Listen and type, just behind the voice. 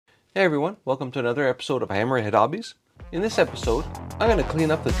Hey everyone, welcome to another episode of Hammerhead Hobbies. In this episode, I'm going to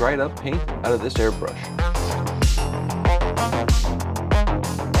clean up the dried up paint out of this airbrush.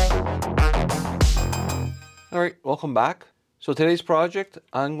 Alright, welcome back. So today's project,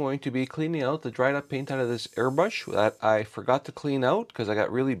 I'm going to be cleaning out the dried up paint out of this airbrush that I forgot to clean out because I got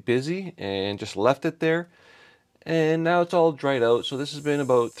really busy and just left it there. And now it's all dried out, so this has been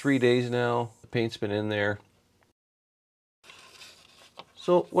about 3 days now. The paint's been in there.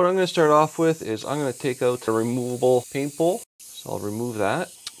 So what I'm going to start off with is I'm going to take out the removable paint bowl. So I'll remove that,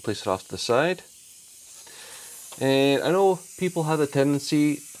 place it off to the side. And I know people have the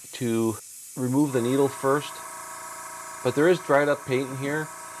tendency to remove the needle first, but there is dried up paint in here,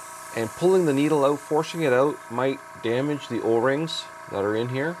 and pulling the needle out, forcing it out, might damage the O-rings that are in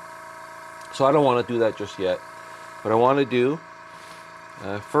here. So I don't want to do that just yet. What I want to do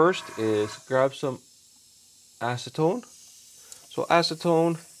first is grab some acetone. So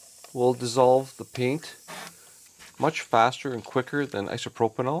acetone will dissolve the paint much faster and quicker than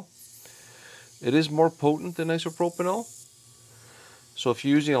isopropanol. It is more potent than isopropanol. So if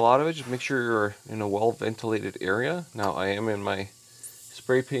you're using a lot of it, just make sure you're in a well ventilated area. Now I am in my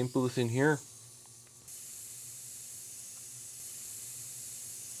spray paint booth in here.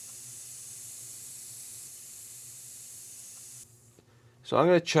 So I'm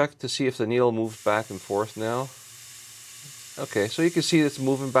going to check to see if the needle moves back and forth now. Okay, so you can see it's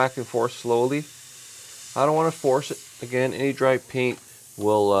moving back and forth slowly. I don't want to force it. Again, any dry paint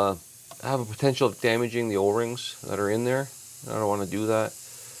will have a potential of damaging the O-rings that are in there. I don't want to do that.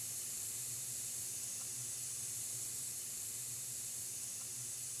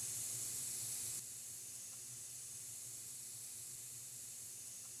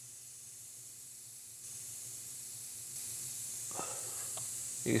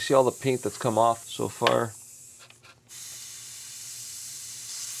 You can see all the paint that's come off so far.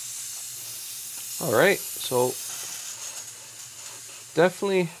 Alright, so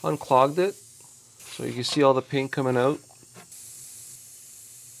definitely unclogged it. So you can see all the paint coming out.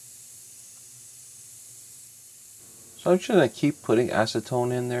 So I'm just going to keep putting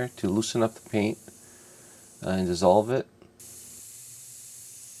acetone in there to loosen up the paint and dissolve it.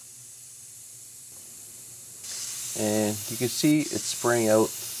 And you can see it's spraying out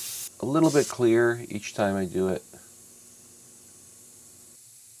a little bit clearer each time I do it.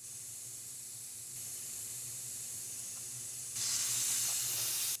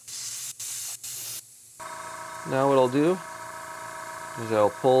 Now what I'll do is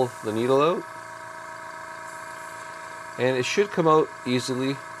I'll pull the needle out, and it should come out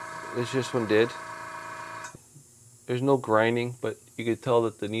easily. This one did. There's no grinding, but you can tell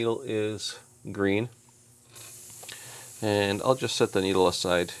that the needle is green. And I'll just set the needle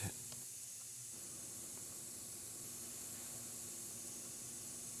aside.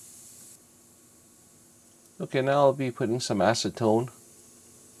 Okay, now I'll be putting some acetone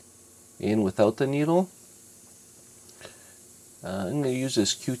in without the needle. I'm going to use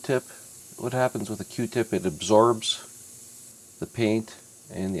this Q-tip. What happens with a Q-tip, it absorbs the paint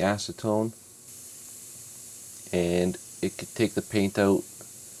and the acetone, and it could take the paint out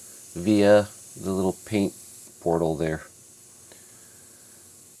via the little paint portal there.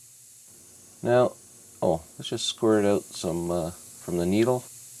 Now, let's just squirt out some from the needle.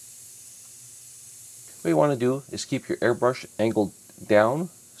 What you want to do is keep your airbrush angled down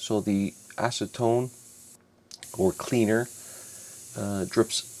so the acetone or cleaner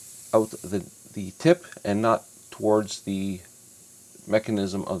drips out the tip and not towards the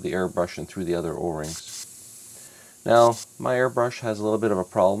mechanism of the airbrush and through the other O-rings. Now, my airbrush has a little bit of a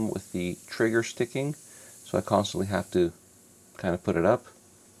problem with the trigger sticking, so I constantly have to kind of put it up.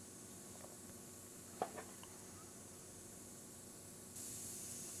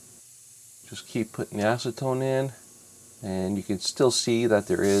 Just keep putting the acetone in, and you can still see that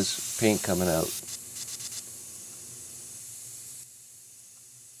there is paint coming out.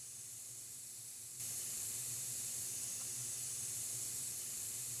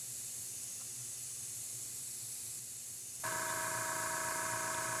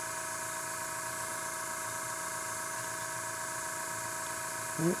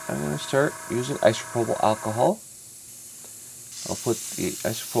 I'm going to start using isopropyl alcohol. I'll put the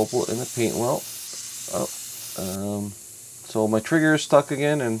isopropyl in the paint well. So my trigger is stuck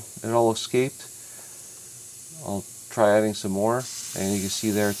again and it all escaped. I'll try adding some more, and you can see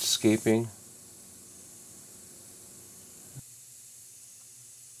there it's escaping.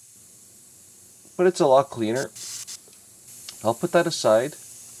 But it's a lot cleaner. I'll put that aside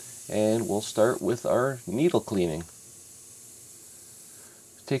and we'll start with our needle cleaning.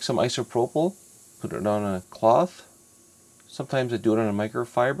 Take some isopropyl, put it on a cloth, Sometimes I do it on a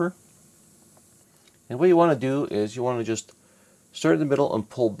microfiber. And what you want to do is you want to just start in the middle and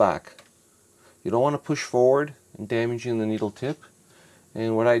pull back. You don't want to push forward and damaging the needle tip.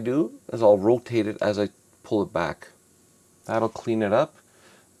 And what I do is I'll rotate it as I pull it back. That'll clean it up.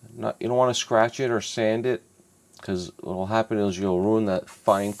 You don't want to scratch it or sand it, because what will happen is you'll ruin that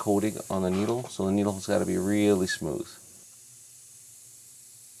fine coating on the needle. So the needle's got to be really smooth.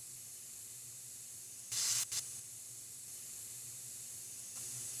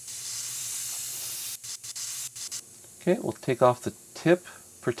 Okay, we'll take off the tip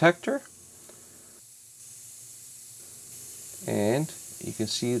protector, and you can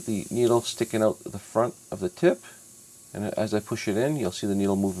see the needle sticking out the front of the tip, and as I push it in, you'll see the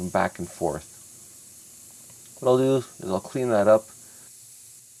needle moving back and forth. What I'll do is I'll clean that up.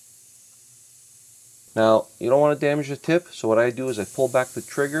 Now, you don't want to damage the tip, so what I do is I pull back the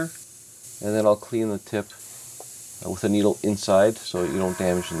trigger, and then I'll clean the tip with the needle inside so you don't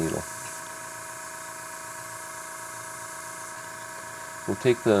damage the needle. We'll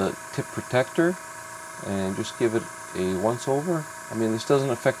take the tip protector and just give it a once over. I mean, this doesn't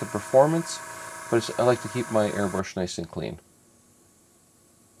affect the performance, but I like to keep my airbrush nice and clean.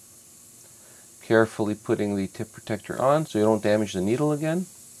 Carefully putting the tip protector on so you don't damage the needle again.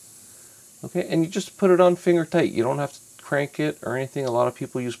 Okay, and you just put it on finger tight. You don't have to crank it or anything. A lot of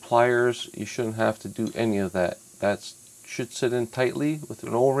people use pliers. You shouldn't have to do any of that. That should sit in tightly with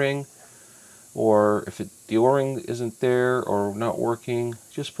an O-ring, or if the O-ring isn't there or not working,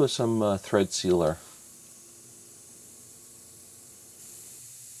 just put some thread sealer.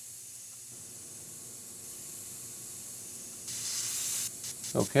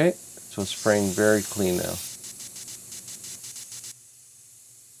 Okay, so it's spraying very clean now.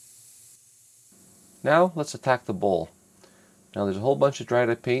 Now let's attack the bowl. Now there's a whole bunch of dried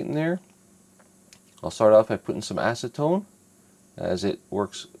up paint in there. I'll start off by putting some acetone, as it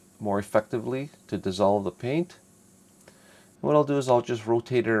works more effectively to dissolve the paint. And what I'll do is I'll just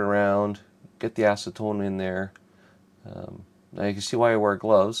rotate it around, get the acetone in there. Now you can see why I wear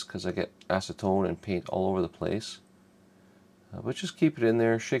gloves, because I get acetone and paint all over the place. But just keep it in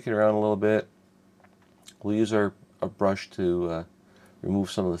there, shake it around a little bit. We'll use our brush to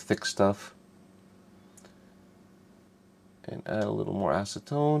remove some of the thick stuff. And add a little more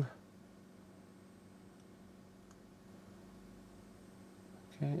acetone.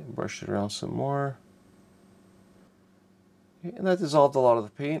 Okay, brush it around some more. Okay, and that dissolved a lot of the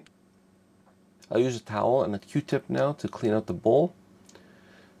paint. I'll use a towel and a Q-tip now to clean out the bowl.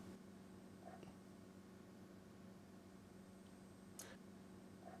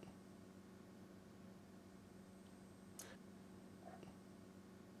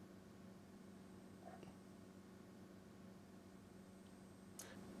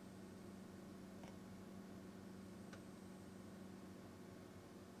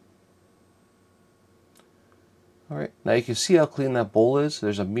 Alright, now you can see how clean that bowl is.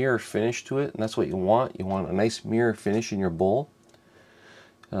 There's a mirror finish to it, and that's what you want. You want a nice mirror finish in your bowl,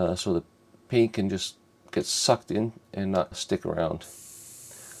 so the paint can just get sucked in and not stick around.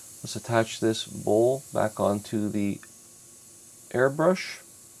 Let's attach this bowl back onto the airbrush.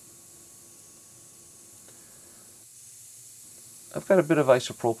 I've got a bit of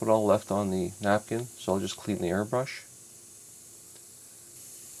isopropanol left on the napkin, so I'll just clean the airbrush.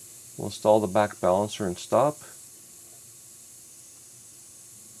 We'll install the back balancer and stop.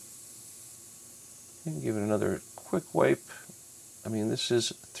 And give it another quick wipe. I mean, this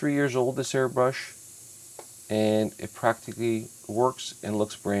is 3 years old, this airbrush, and it practically works and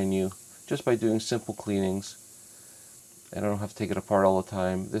looks brand new just by doing simple cleanings. And I don't have to take it apart all the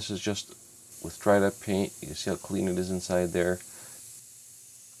time. This is just with dried up paint. You can see how clean it is inside there.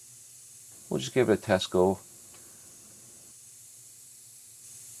 We'll just give it a test go.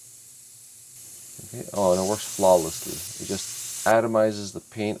 Okay. Oh, and it works flawlessly. It just atomizes the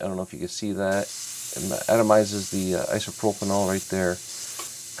paint. I don't know if you can see that. It atomizes the isopropanol right there.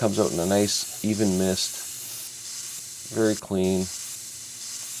 Comes out in a nice even mist. Very clean.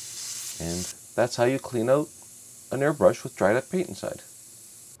 And that's how you clean out an airbrush with dried up paint inside.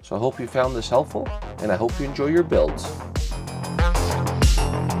 So I hope you found this helpful, and I hope you enjoy your builds.